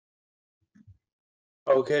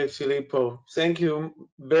Okay, Filippo, thank you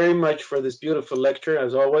very much for this beautiful lecture,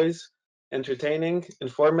 as always. Entertaining,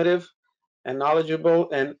 informative, and knowledgeable,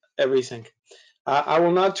 and everything. I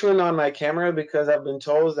will not turn on my camera because I've been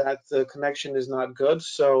told that the connection is not good,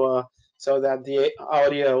 so that the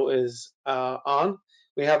audio is on.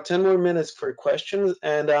 We have 10 more minutes for questions,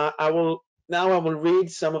 and I will read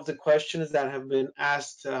some of the questions that have been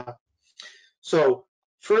asked. So,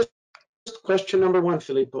 first question number one,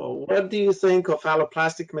 Filippo. What do you think of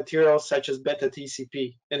alloplastic materials such as beta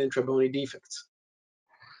TCP and intrabony defects?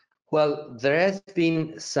 Well, there has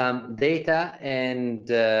been some data and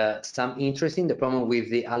some interesting. The problem with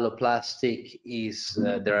the alloplastic is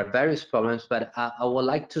there are various problems, but I would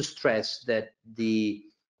like to stress that the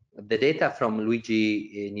data from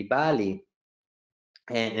Luigi Nibali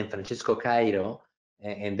and Francesco Cairo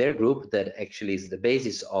and their group that actually is the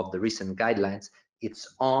basis of the recent guidelines.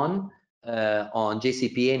 It's on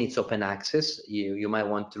JCPA and it's open access. You might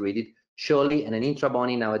want to read it. Surely, and an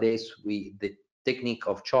intrabony nowadays, the technique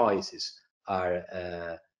of choices are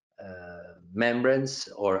membranes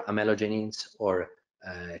or amelogenins or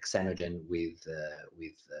xenogen with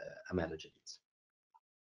amelogenins.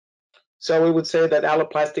 So we would say that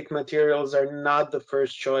alloplastic materials are not the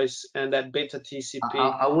first choice, and that beta TCP.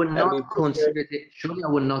 I would not consider it. Surely, I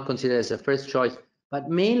would not consider it as a first choice, but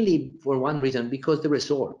mainly for one reason, because they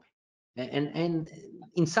resorb, and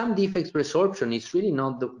in some defects, resorption is really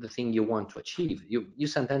not the thing you want to achieve. You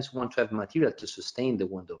sometimes want to have material to sustain the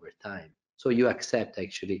wound over time, so you accept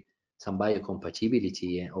actually some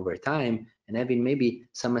biocompatibility over time, and having maybe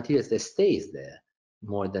some materials that stays there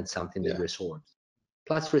more than something that resorbs.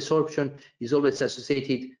 Plus, resorption is always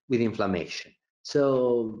associated with inflammation.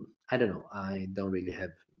 So I don't know. I don't really have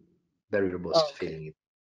very robust feeling.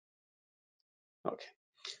 Okay.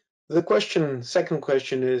 The second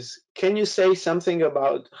question is, can you say something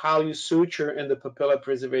about how you suture in the papilla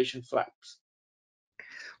preservation flaps?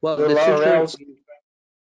 Well, the suture.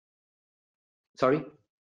 Sorry.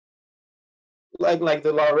 Like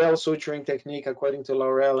the Laurel suturing technique, according to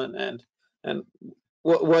Laurel, and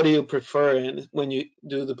what do you prefer when you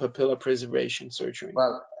do the papilla preservation suturing?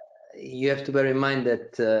 Well, you have to bear in mind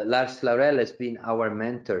that Lars Laurel has been our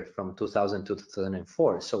mentor from 2000 to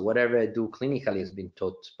 2004. So whatever I do clinically has been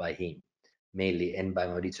taught by him, mainly, and by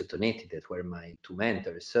Maurizio Tonetti, that were my two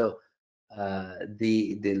mentors. So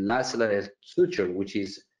the Lars Laurel suture, which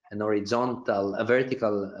is a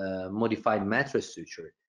vertical modified mattress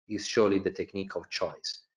suture, is surely the technique of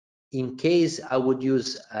choice. In case I would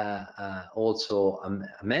use also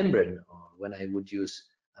a membrane, or when I would use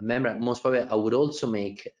a membrane, most probably I would also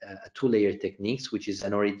make a two-layer techniques, which is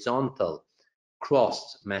an horizontal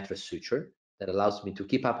crossed mattress suture that allows me to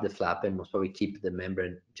keep up the flap and most probably keep the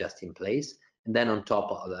membrane just in place, and then on top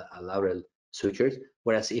of a Laurel sutures.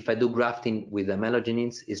 Whereas if I do grafting with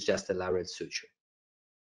amelogenins, it's just a Laurel suture.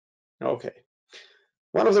 Okay.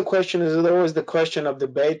 One of the questions is always the question of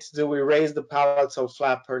debate: do we raise the palatal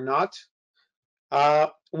flap or not?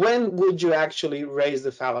 When would you actually raise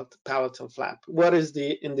the palatal flap? What is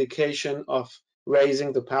the indication of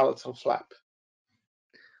raising the palatal flap?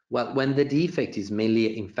 Well, when the defect is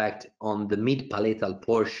mainly, in fact, on the mid-palatal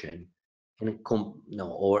portion, and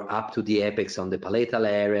or up to the apex on the palatal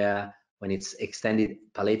area, when it's extended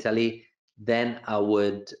palatally, then I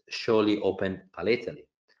would surely open palatally.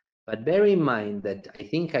 But bear in mind that I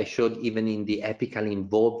think I showed even in the apically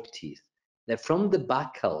involved teeth that from the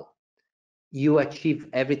buccal, you achieve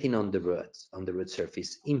everything on the root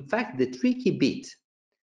surface. In fact, the tricky bit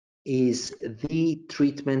is the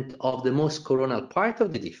treatment of the most coronal part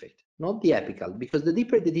of the defect, not the apical, because the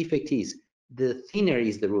deeper the defect is, the thinner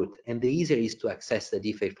is the root and the easier is to access the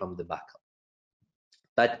defect from the buccal.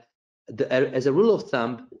 But as a rule of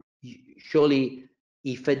thumb, surely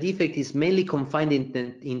if a defect is mainly confined in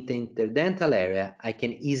the interdental area, I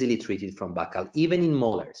can easily treat it from buccal, even in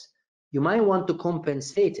molars. You might want to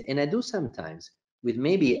compensate, and I do sometimes, with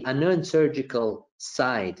maybe a non-surgical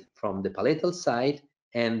side from the palatal side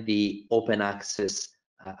and the open access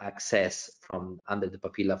from under the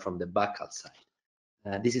papilla from the buccal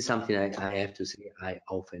side. This is something I have to say I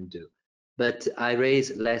often do. But I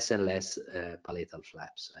raise less and less palatal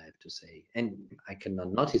flaps, I have to say. And I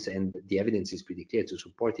cannot notice, and the evidence is pretty clear to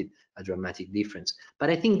support it, a dramatic difference. But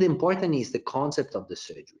I think the important is the concept of the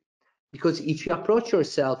surgery. Because if you approach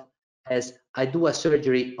yourself as, I do a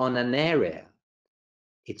surgery on an area,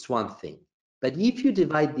 it's one thing. But if you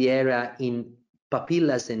divide the area in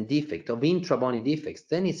papillas and defect, of intrabony defects,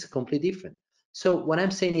 then it's completely different. So what I'm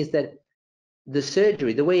saying is that the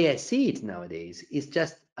surgery, the way I see it nowadays, is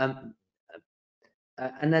just an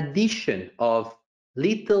addition of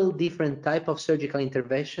little different type of surgical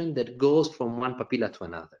intervention that goes from one papilla to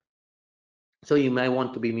another. So you might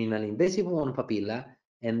want to be minimally invasive on one papilla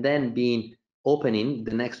and then being opening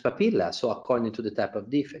the next papilla, so according to the type of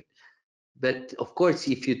defect. But of course,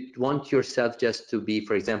 if you want yourself just to be,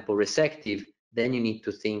 for example, resective, then you need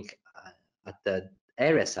to think at the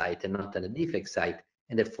area site and not at the defect site,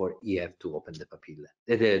 and therefore you have to open the papilla,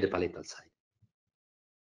 the palatal site.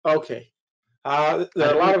 Okay. There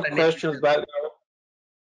are a lot of questions, but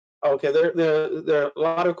okay, there are a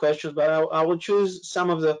lot of questions, but I will choose some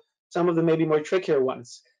of the maybe more trickier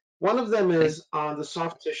ones. One of them is on the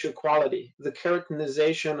soft tissue quality, the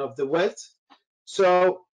keratinization of the width.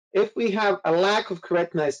 So if we have a lack of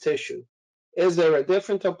keratinized tissue, is there a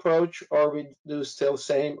different approach, or we do still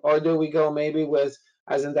same, or do we go maybe with,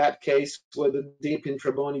 as in that case, with a deep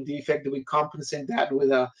intrabony defect, do we compensate that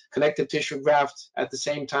with a connective tissue graft at the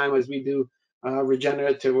same time as we do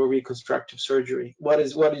regenerative or reconstructive surgery? What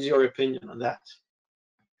is your opinion on that?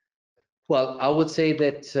 Well, I would say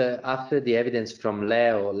that after the evidence from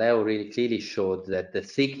Leo really clearly showed that the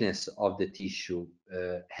thickness of the tissue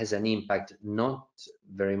has an impact not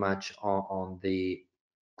very much on the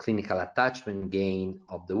clinical attachment gain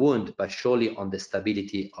of the wound, but surely on the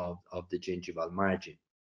stability of the gingival margin.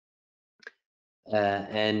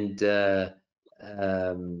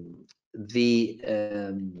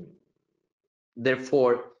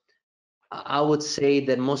 Therefore, I would say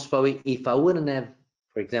that most probably, if I wouldn't have,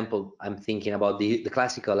 for example, I'm thinking about the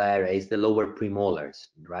classical area is the lower premolars,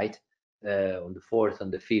 right? On the fourth, on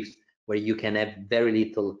the fifth, where you can have very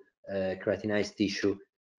little keratinized tissue.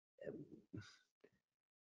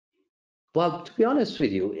 Well, to be honest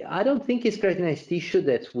with you, I don't think it's keratinized tissue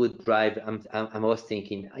that would drive. I was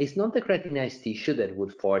thinking it's not the keratinized tissue that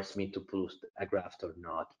would force me to put a graft or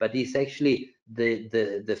not, but it's actually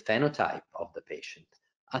the phenotype of the patient.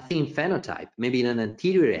 I think phenotype, maybe in an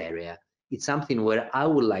anterior area, it's something where I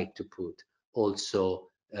would like to put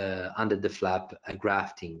also under the flap a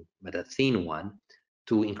grafting, but a thin one,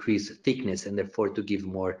 to increase thickness and therefore to give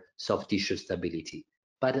more soft tissue stability.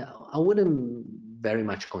 But I wouldn't very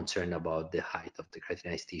much concerned about the height of the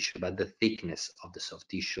keratinized tissue, but the thickness of the soft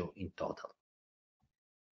tissue in total.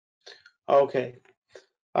 Okay.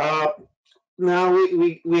 Now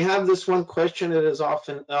we have this one question that is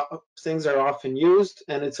often things are often used,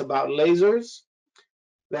 and it's about lasers.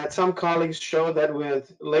 That some colleagues show that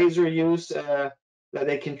with laser use that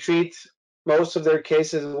they can treat most of their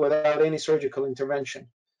cases without any surgical intervention.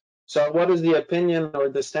 So what is the opinion or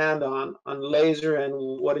the stand on laser, and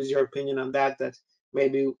what is your opinion on that? That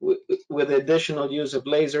maybe with additional use of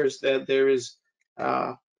lasers that there is,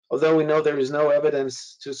 although we know there is no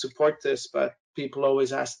evidence to support this, but people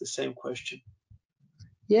always ask the same question.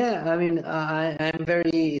 Yeah, I mean,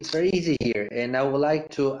 it's very easy here, and I would like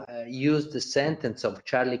to use the sentence of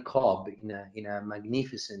Charlie Cobb in a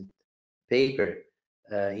magnificent paper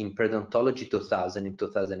in Periodontology 2000 in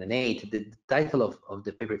 2008. The title of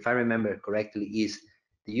the paper, if I remember correctly, is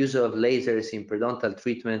The Use of Lasers in Periodontal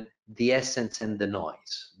Treatment, the Essence and the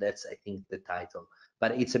Noise. That's, I think, the title.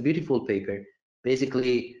 But it's a beautiful paper.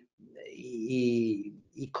 Basically, he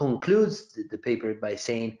concludes the paper by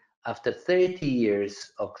saying, after 30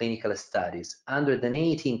 years of clinical studies,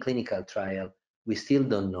 118 clinical trials, we still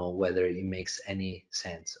don't know whether it makes any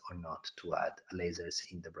sense or not to add lasers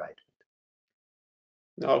in the debridement.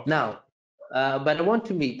 Okay. Now, but I want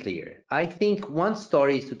to be clear. I think one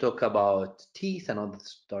story is to talk about teeth, another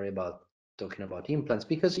story about talking about implants,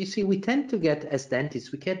 because you see, we tend to get, as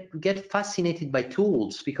dentists, we get fascinated by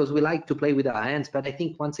tools because we like to play with our hands. But I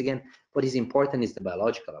think, once again, what is important is the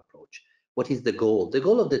biological approach. What is the goal? The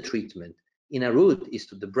goal of the treatment in a root is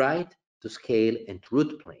to debride, to scale, and to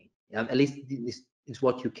root plane. At least this is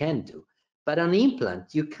what you can do. But on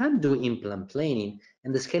implant, you can't do implant planing,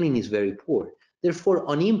 and the scaling is very poor. Therefore,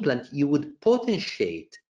 on implant, you would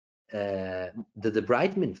potentiate the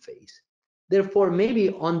debridement phase. Therefore, maybe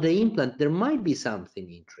on the implant, there might be something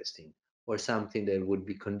interesting or something that would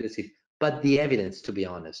be conducive. But the evidence, to be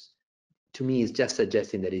honest, to me is just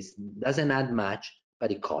suggesting that it doesn't add much,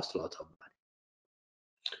 but it costs a lot of money.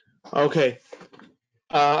 Okay.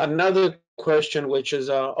 Another question, which is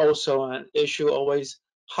also an issue always,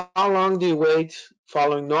 how long do you wait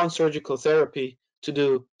following non-surgical therapy to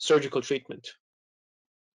do surgical treatment?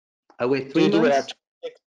 I wait 3 months. Do you do it after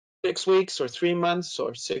 6 weeks or 3 months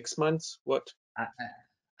or 6 months? What?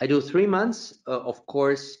 I do 3 months. Of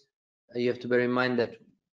course, you have to bear in mind that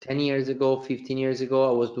 10 years ago, 15 years ago,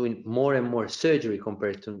 I was doing more and more surgery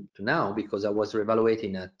compared to now, because I was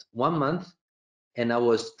reevaluating at 1 month, and I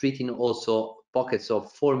was treating also pockets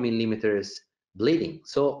of 4 millimeters bleeding.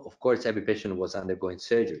 So, of course, every patient was undergoing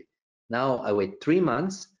surgery. Now I wait 3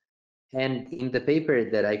 months, and in the paper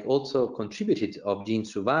that I also contributed of Jean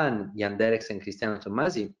Souvan, Jan Dereks, and Cristiano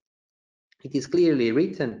Tommasi, it is clearly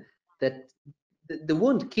written that the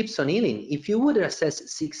wound keeps on healing. If you would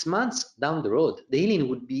assess 6 months down the road, the healing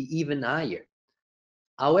would be even higher.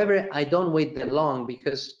 However, I don't wait that long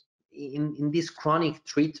because in this chronic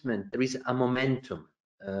treatment, there is a momentum.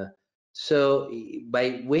 So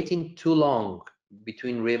by waiting too long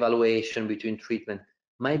between reevaluation, between treatment,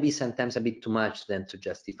 might be sometimes a bit too much then to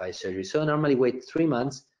justify surgery. So I normally wait 3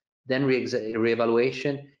 months, then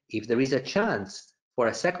reevaluation. If there is a chance for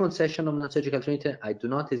a second session of non-surgical treatment, I do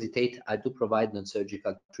not hesitate. I do provide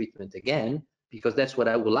non-surgical treatment again, because that's what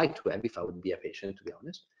I would like to have if I would be a patient, to be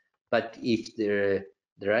honest. But if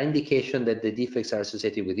there are indications that the defects are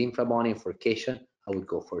associated with infrabony and forcation, I would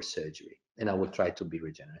go for surgery, and I would try to be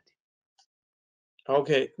regenerative.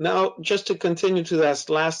 Okay, now just to continue to that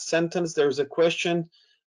last sentence, there's a question.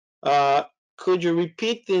 Could you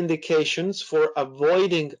repeat the indications for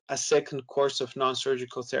avoiding a second course of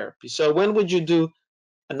non-surgical therapy? So when would you do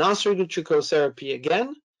a non-surgical therapy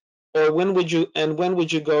again, or when would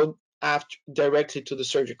you go after directly to the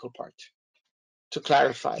surgical part? To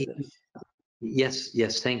clarify this.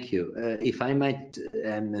 Yes, thank you. If I might,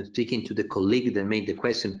 speaking to the colleague that made the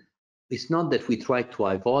question, it's not that we try to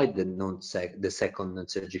avoid the second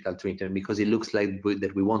non-surgical treatment because it looks like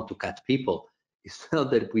that we want to cut people. It's not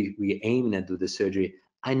that we aim to do the surgery.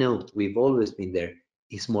 I know we've always been there.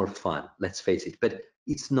 It's more fun, let's face it, but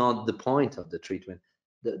it's not the point of the treatment.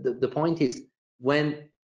 The point is when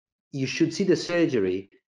you should see the surgery,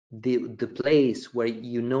 the place where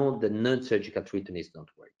you know the non-surgical treatment is not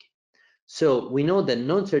working. So we know that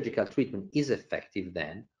non-surgical treatment is effective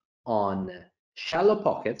then on shallow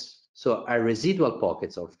pockets, so our residual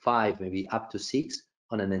pockets of 5, maybe up to 6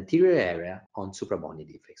 on an anterior area on suprabony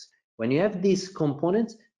defects. When you have these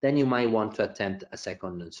components, then you might want to attempt a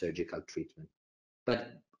second non-surgical treatment.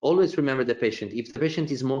 But always remember the patient. If the patient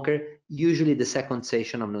is a smoker, usually the second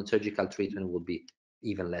session of non-surgical treatment will be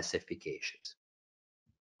even less efficacious.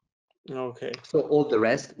 Okay. So all the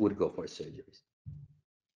rest would go for surgeries.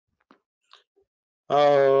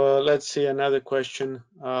 Let's see another question.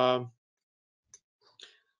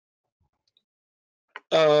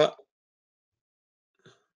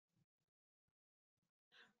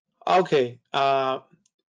 Okay.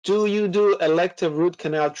 Do you do elective root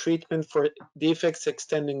canal treatment for defects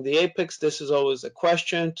extending the apex? This is always a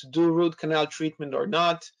question. To do root canal treatment or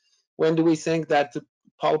not? When do we think that the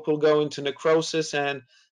pulp will go into necrosis and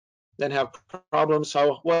then have problems?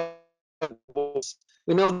 So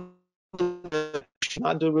we know should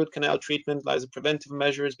not do root canal treatment as a preventive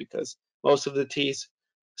measures because most of the teeth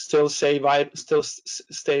still stay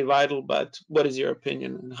vital. But what is your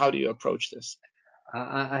opinion and how do you approach this?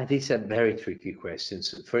 These are very tricky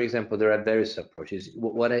questions. For example, there are various approaches.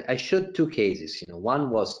 What I showed 2 cases. One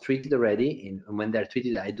was treated already, and when they're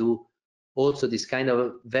treated, I do also this kind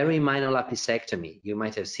of very minor apicectomy. You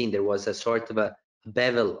might have seen there was a sort of a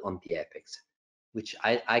bevel on the apex, which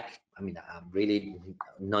I mean, I'm really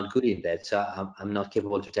not good in that, so I'm not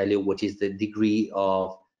capable to tell you what is the degree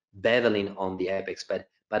of beveling on the apex. But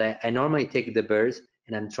I normally take the burrs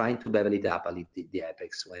and I'm trying to bevel it up a little, the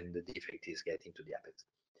apex, when the defect is getting to the apex.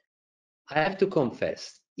 I have to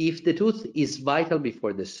confess, if the tooth is vital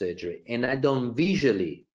before the surgery and I don't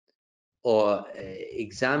visually or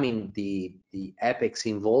examine the apex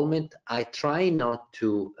involvement, I try not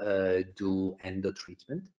to do endo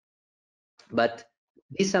treatment. But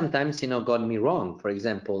this sometimes, got me wrong. For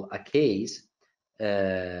example, a case,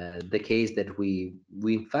 the case that we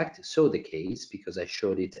in fact saw the case because I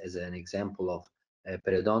showed it as an example of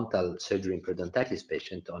periodontal surgery in periodontitis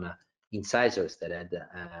patient on a incisors that had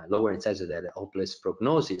lower incisors that had hopeless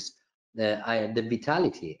prognosis. The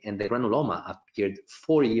vitality and the granuloma appeared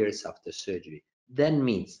 4 years after surgery. That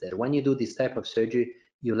means that when you do this type of surgery,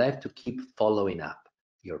 you'll have to keep following up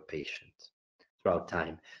your patient throughout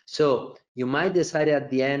time. So you might decide at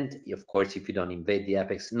the end, of course, if you don't invade the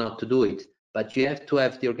apex, not to do it, but you have to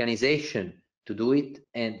have the organization to do it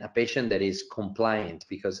and a patient that is compliant,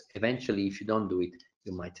 because eventually if you don't do it,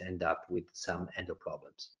 you might end up with some endo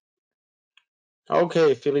problems.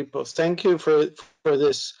 Okay, Filippo, thank you for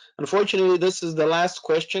this. Unfortunately, this is the last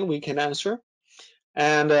question we can answer,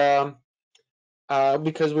 and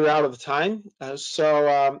because we're out of time. I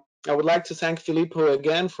would like to thank Filippo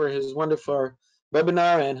again for his wonderful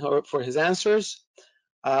webinar and for his answers.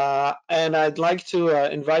 And I'd like to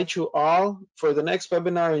invite you all for the next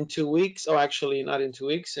webinar in 2 weeks. Oh, actually, not in 2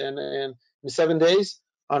 weeks, in 7 days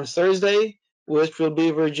on Thursday, which will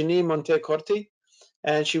be Virginie Montecorti.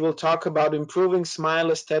 And she will talk about improving smile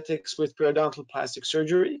aesthetics with periodontal plastic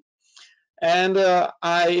surgery. And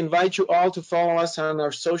I invite you all to follow us on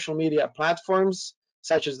our social media platforms,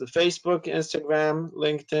 such as the Facebook, Instagram,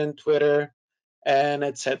 LinkedIn, Twitter, and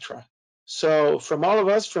etc. So from all of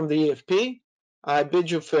us from the EFP, I bid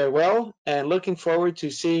you farewell and looking forward to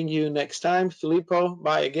seeing you next time. Filippo,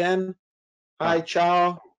 bye again. Hi,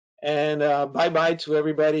 ciao, and bye-bye to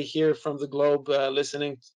everybody here from the globe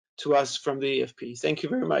listening to us from the EFP. Thank you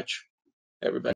very much, everybody.